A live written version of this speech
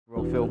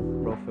Raw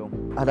film, raw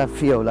film. I'd have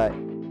Theo, like...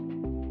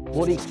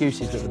 What are the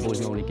excuses that the boys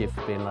normally give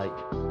for being late?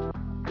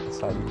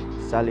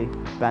 Sally,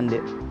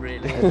 bandit.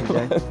 Really?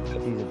 Every day.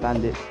 He's a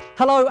bandit.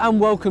 Hello and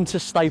welcome to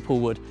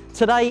Staplewood.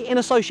 Today, in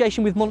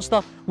association with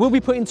Monster, we'll be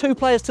putting two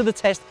players to the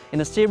test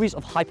in a series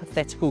of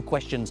hypothetical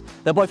questions.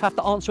 They'll both have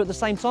to answer at the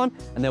same time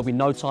and there'll be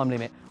no time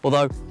limit.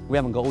 Although, we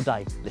haven't got all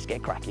day. Let's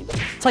get cracking.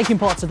 Taking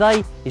part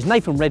today is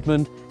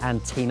Redmond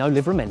and Tino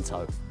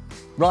Livramento.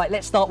 Right,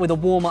 let's start with a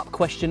warm-up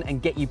question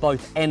and get you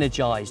both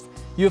energised.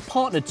 You have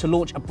partnered to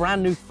launch a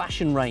brand new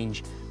fashion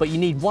range, but you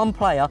need one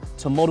player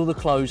to model the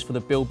clothes for the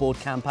Billboard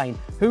campaign.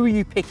 Who are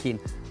you picking?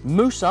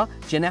 Musa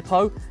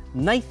Gineppo,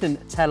 Nathan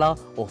Teller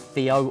or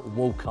Theo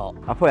Walcott?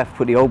 I'll probably have to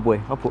put the old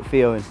boy. I'll put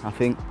Theo in, I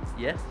think.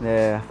 Yeah?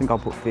 Yeah, I think I'll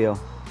put Theo.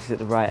 He's at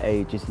the right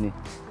age, isn't he?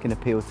 Can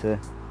appeal to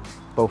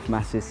both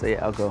masses, so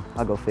yeah, I'll go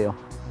Theo.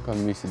 I've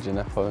gone Musa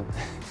Gineppo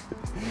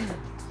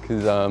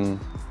because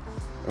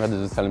Red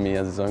was telling me he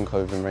has his own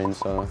clothing range,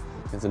 so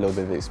he has a little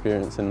bit of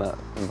experience in that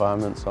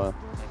environment. So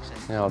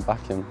yeah, I'd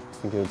back him. I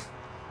think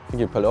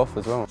he'd pull it off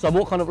as well. So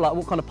what kind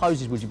of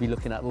poses would you be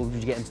looking at? What would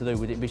you get him to do?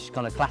 Would it be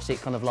kind of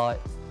classic, kind of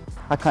like?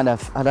 I'd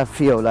have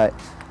Theo like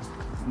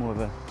more of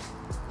a.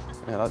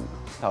 Yeah,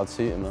 that would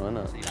suit him though,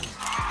 innit?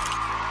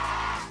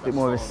 A bit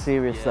more of a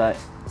serious like.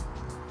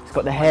 He's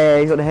got the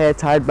hair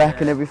tied back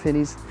and everything.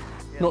 He's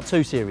not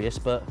too serious,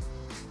 but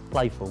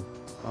playful.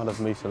 I'd have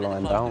Musa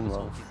lying down,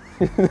 bro.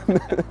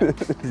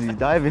 Because he's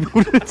diving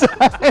all the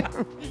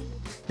time.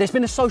 There's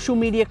been a social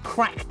media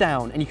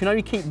crackdown and you can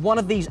only keep one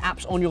of these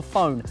apps on your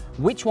phone.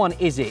 Which one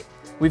is it?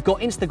 We've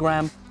got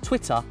Instagram,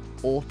 Twitter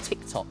or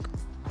TikTok.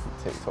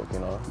 TikTok, you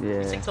know.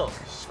 Yeah. TikTok?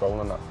 Scroll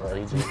on that for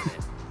ages.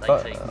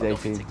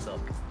 TikTok.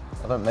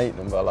 I don't make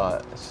them, but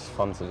like it's just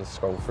fun to just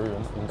scroll through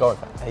them. You can go on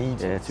for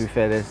ages. Yeah, to be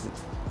fair,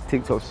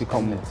 TikTok's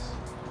become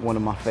one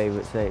of my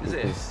favourites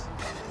lately.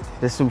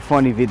 There's some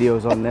funny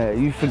videos on there.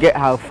 You forget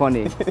how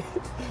funny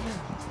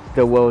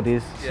the world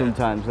is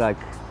sometimes. Like,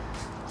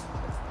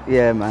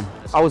 yeah, man.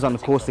 I was on the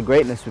course to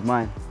greatness with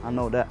mine. I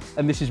know that.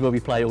 And this is where we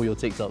play all your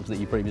TikToks that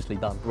you've previously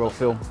done. Raw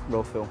film,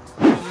 raw film.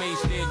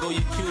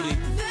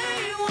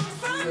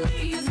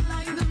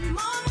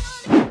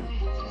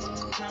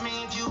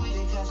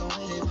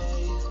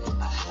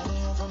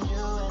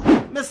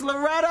 Miss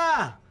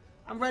Loretta,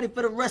 I'm ready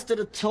for the rest of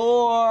the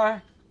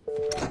tour.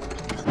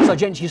 So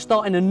gents, you're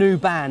starting a new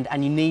band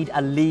and you need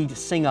a lead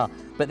singer,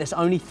 but there's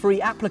only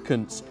 3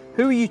 applicants.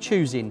 Who are you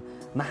choosing?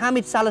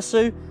 Mohamed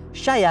Salisu,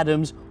 Shay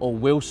Adams or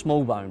Will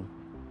Smallbone?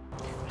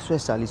 I swear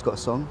Sally's got a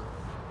song.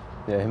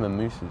 Yeah, him and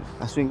Musa.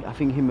 I think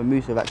him and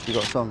Musa have actually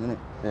got a song, innit?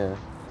 Yeah.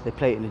 They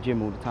play it in the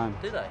gym all the time.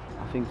 Do they?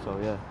 I think so,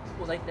 yeah.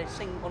 Well, they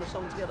sing on a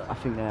song together? I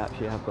think they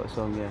actually have got a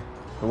song, yeah.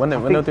 But when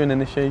they're doing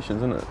initiations,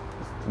 isn't it?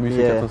 Musa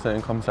kept on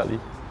saying, "Come, Sally."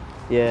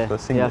 Yeah, I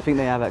think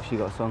they have actually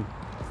got a song.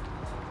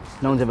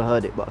 No one's ever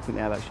heard it, but I think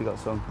they have actually got a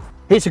song.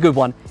 Here's a good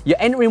one. You're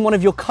entering one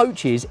of your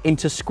coaches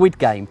into Squid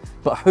Game,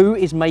 but who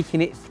is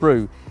making it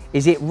through?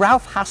 Is it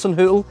Ralph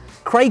Hasenhüttl,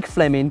 Craig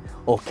Fleming,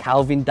 or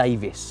Calvin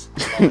Davis?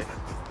 Definitely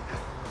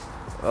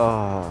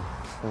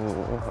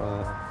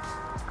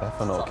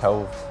not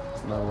Kelv.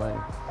 No way.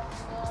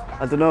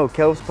 I don't know,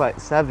 Kelv's quite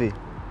savvy.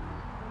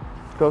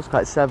 Kelv's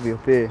quite savvy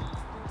up here.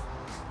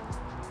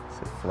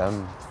 Is it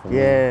Flem?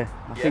 Yeah,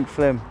 I think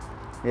Flem.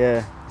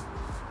 Yeah.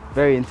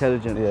 Very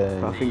intelligent.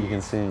 Yeah, I think you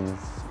can see.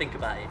 Think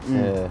about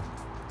it.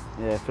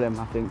 Yeah, Flem,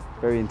 I think,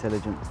 very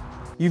intelligent.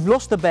 You've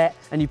lost a bet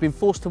and you've been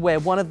forced to wear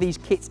one of these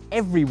kits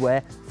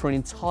everywhere for an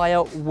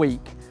entire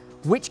week.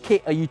 Which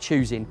kit are you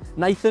choosing?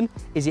 Nathan,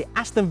 is it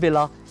Aston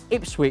Villa,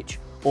 Ipswich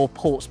or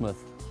Portsmouth?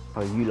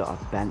 Oh, you lot are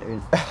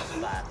bantering.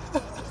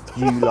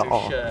 You lot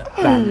are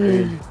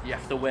bantering. You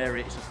have to wear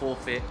it, it's a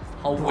forfeit,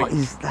 whole week. What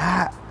is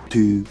that?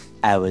 2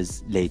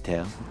 hours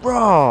later.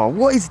 Bro,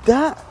 what is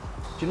that?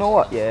 Do you know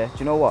what, yeah? Do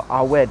you know what?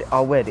 I'll wear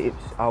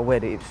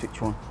the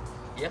Ipswich one.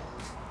 Yeah?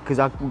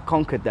 Because we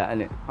conquered that,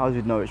 innit? I was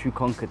with Norwich, we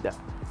conquered that.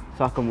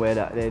 So I can wear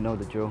that, they know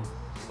the drill.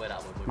 Wear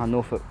that one. My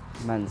Norfolk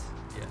man's.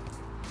 Yeah.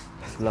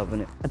 That's love,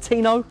 innit? And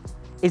Tino,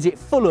 is it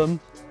Fulham,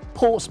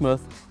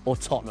 Portsmouth or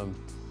Tottenham?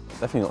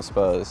 Definitely not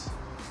Spurs.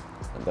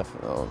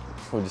 Definitely,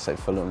 we'll just say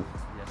Fulham.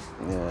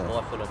 Yeah.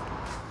 Why Fulham?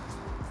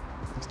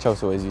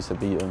 Chelsea always used to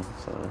beat them,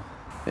 so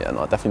yeah,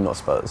 no, definitely not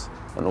Spurs,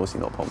 and obviously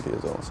not Pompey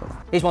as well. So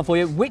here's one for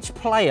you. Which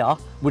player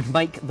would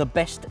make the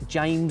best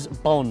James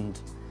Bond?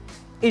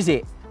 Is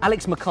it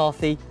Alex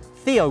McCarthy,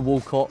 Theo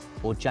Walcott,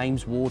 or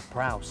James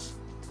Ward-Prowse?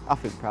 I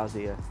think Prowse,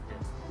 yeah.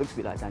 Looks a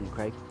bit like Daniel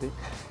Craig, too.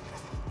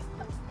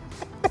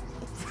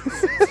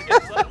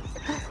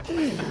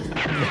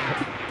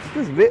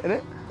 Just a bit,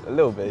 innit? a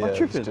little bit, yeah.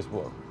 Tripping? It's just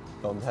what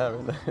blonde hair,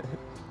 isn't it?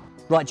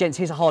 Right, gents,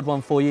 here's a hard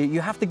one for you.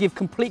 You have to give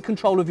complete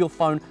control of your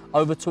phone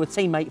over to a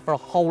teammate for a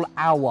whole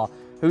hour.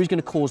 Who's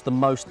going to cause the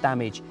most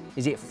damage?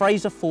 Is it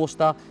Fraser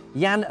Forster,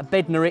 Jan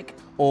Bednarik,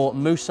 or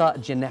Musa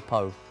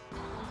Gineppo?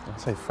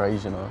 I'd say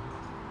Fraser, you know.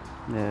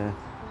 Yeah.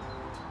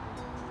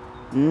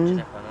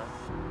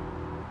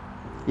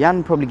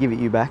 Jan probably give it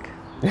you back.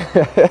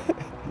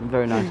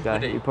 Very nice guy.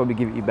 He'd probably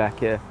give it you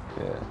back, yeah.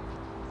 Yeah.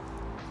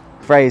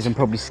 Fraser, I'm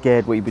probably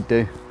scared what you would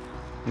do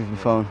with your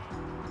phone.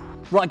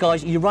 Right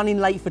guys, you're running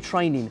late for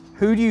training.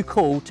 Who do you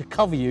call to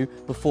cover you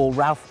before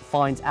Ralph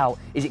finds out?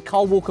 Is it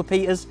Carl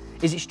Walker-Peters,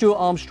 is it Stuart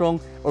Armstrong,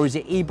 or is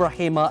it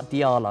Ibrahima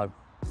Diallo?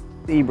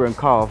 Ibra and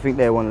Carl, I think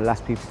they're one of the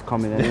last people to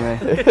come in anyway.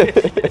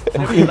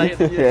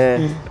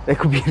 Yeah, they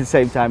could be at the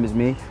same time as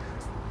me.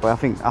 But I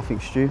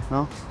think Stu,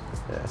 no?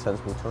 Yeah,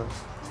 sensible choice.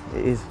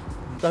 It is.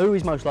 So who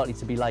is most likely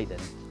to be late then?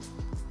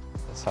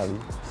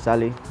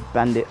 Sally,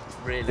 bandit.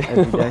 Really?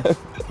 Every day.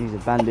 He's a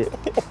bandit.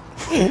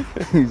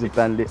 He's a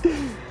bandit.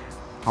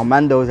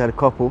 Armando's had a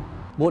couple.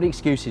 What are the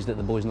excuses that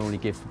the boys normally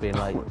give for being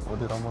late? What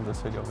did Armando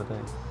say the other day?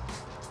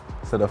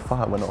 He said a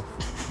fire went off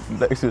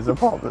next to his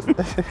apartment.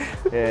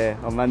 Yeah,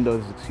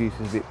 Armando's excuse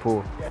is a bit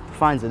poor. The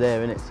fines are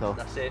there, innit? So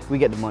That's it. we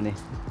get the money.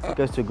 It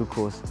goes to a good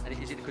cause.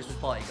 And is it the Christmas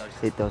party goes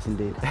to? It does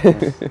indeed.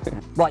 Yeah.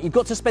 Right, you've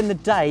got to spend the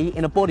day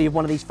in a body of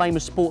one of these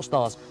famous sports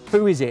stars.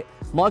 Who is it?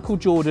 Michael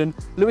Jordan,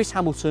 Lewis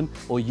Hamilton,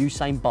 or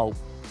Usain Bolt?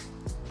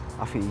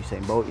 I think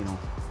Usain Bolt, you know.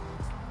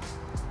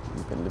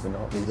 You've been living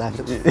up. His life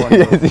looks fun.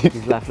 Bro.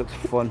 His life looks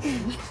fun.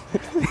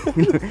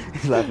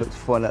 His life looks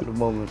fun at the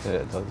moment. Yeah,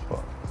 it does,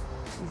 but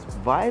His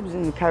vibes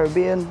in the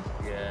Caribbean.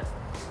 Yeah.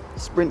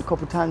 Sprint a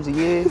couple times a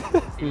year.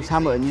 Lewis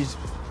Hamilton, he's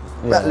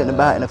rattling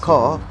about in a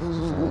car.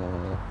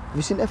 Have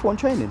you seen F1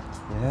 training?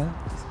 yeah,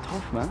 It's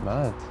tough, man.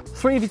 mad.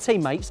 3 of your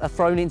teammates are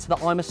thrown into the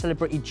I'm a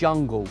Celebrity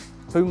jungle.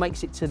 Who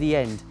makes it to the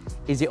end?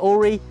 Is it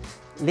Ori,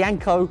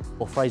 Lianco,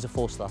 or Fraser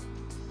Forster?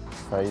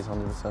 Phrase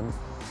 100%.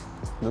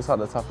 Looks like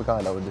the type of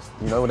guy that would just,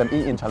 you know, with them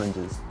eating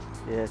challenges.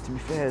 Yeah, to be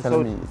fair,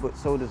 Telling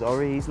so does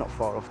Ori. He's not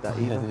far off that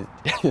either.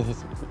 It's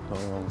not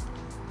wrong.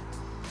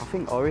 I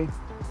think Ori.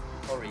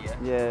 Ori, yeah.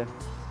 Yeah.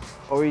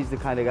 Ori's the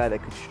kind of guy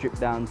that could strip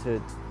down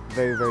to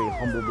very, very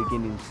humble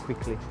beginnings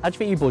quickly. How do you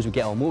think you boys would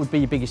get on? What would be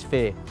your biggest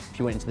fear if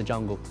you went into the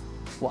jungle?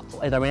 What,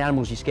 are there any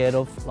animals you're scared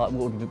of? Like,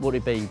 what would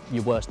it be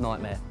your worst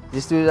nightmare?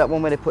 Just do that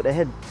one where they put their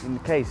head in the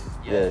case.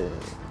 Yeah.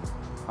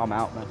 I'm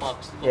out, man.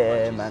 Bugs,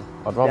 Yeah, man.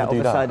 I'd rather the do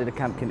other that. side of the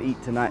camp can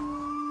eat tonight.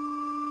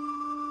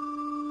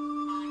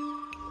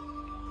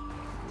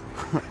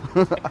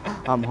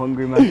 I'm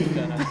hungry, man.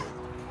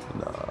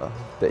 Nah,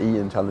 the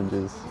eating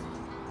challenges,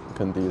 I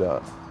couldn't do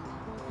that.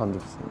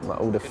 100%. Like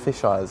all the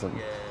fish eyes and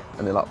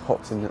it like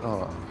pops in.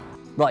 Oh.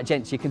 Right,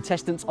 gents, you're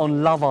contestants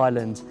on Love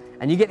Island,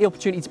 and you get the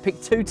opportunity to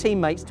pick 2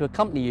 teammates to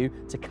accompany you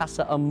to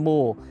Casa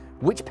Amor.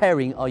 Which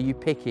pairing are you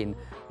picking?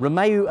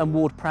 Romeu and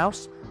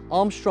Ward-Prowse,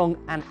 Armstrong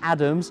and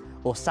Adams,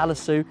 or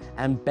Salisu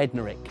and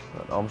Bednarik?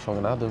 Armstrong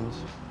and Adams.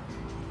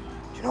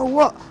 Do you know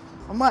what?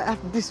 I might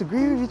have to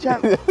disagree with you,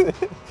 champ.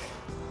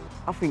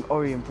 I think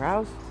Ori and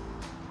Prowse.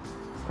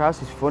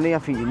 Prowse is funny. I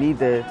think you need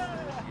the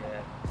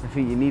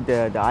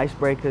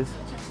icebreakers.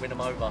 Win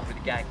them over with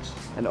the gags.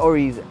 And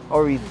Ori's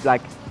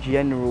like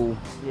general.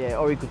 Yeah,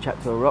 Ori could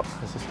chat to a rock.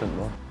 Assistant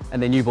one.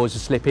 And then you boys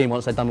will slip in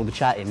once they've done all the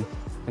chatting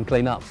and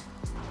clean up.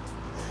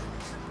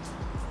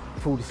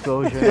 Full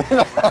disclosure.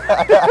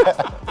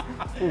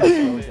 Full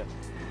disclosure.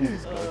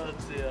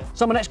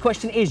 So my next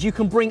question is, you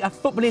can bring a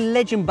footballing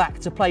legend back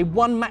to play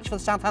 1 match for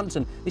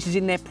Southampton. This is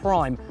in their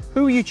prime.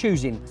 Who are you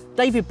choosing?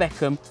 David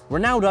Beckham,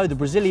 Ronaldo the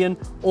Brazilian,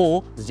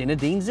 or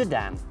Zinedine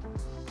Zidane?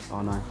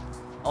 R9.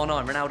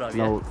 R9, Ronaldo,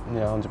 yeah? No,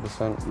 Yeah,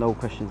 100%. no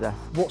questions asked.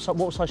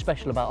 What's so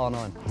special about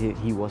R9?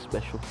 He was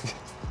special.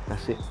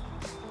 That's it.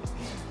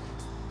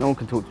 No one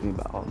can talk to me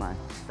about R9.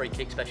 Free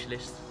kick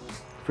specialist,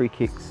 Free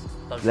kicks,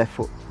 Those- left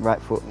foot,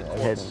 right foot,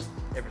 head,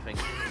 everything.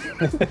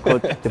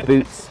 the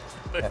boots,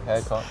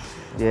 Haircut.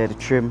 yeah, the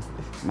trim,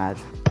 mad.